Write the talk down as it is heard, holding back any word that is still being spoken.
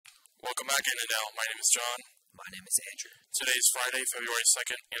Welcome back in and out. My name is John. My name is Andrew. Today is Friday, February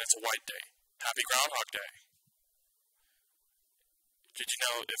 2nd, and it's a white day. Happy Groundhog Day. Did you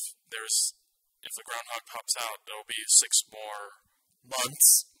know if the groundhog pops out, there will be 6 more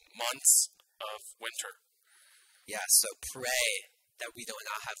months of winter? Yeah, so pray that we do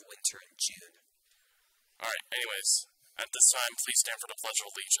not have winter in June. Alright, anyways, at this time, please stand for the Pledge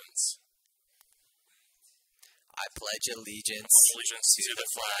of Allegiance. I pledge allegiance to the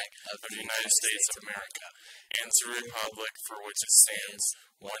flag of the United States of America and to the republic for which it stands,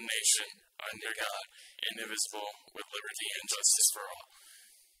 one nation, under God, indivisible, with liberty and justice for all.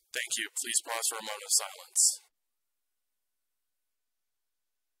 Thank you. Please pause for a moment of silence.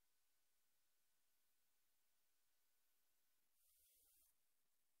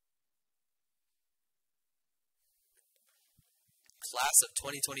 Class of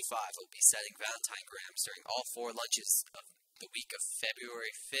 2025 will be setting Valentine grams during all 4 lunches of the week of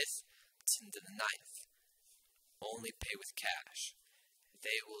February 5th to the 9th. Only pay with cash.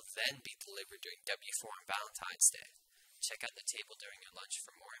 They will then be delivered during W4 on Valentine's Day. Check out the table during your lunch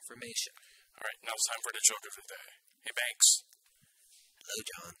for more information. Alright, now it's time for the joke of the day. Hey, Banks. Hello,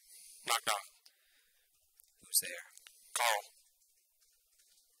 John. Knock, knock. Who's there? Carl.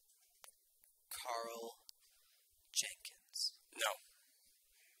 Carl Jenkins. No.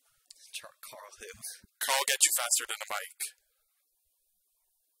 Carl who? Car will get you faster than a bike.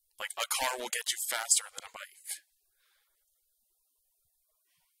 Like, a car will get you faster than a bike.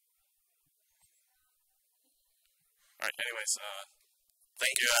 Alright, anyways,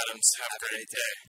 thank you, Adams. Have a great day.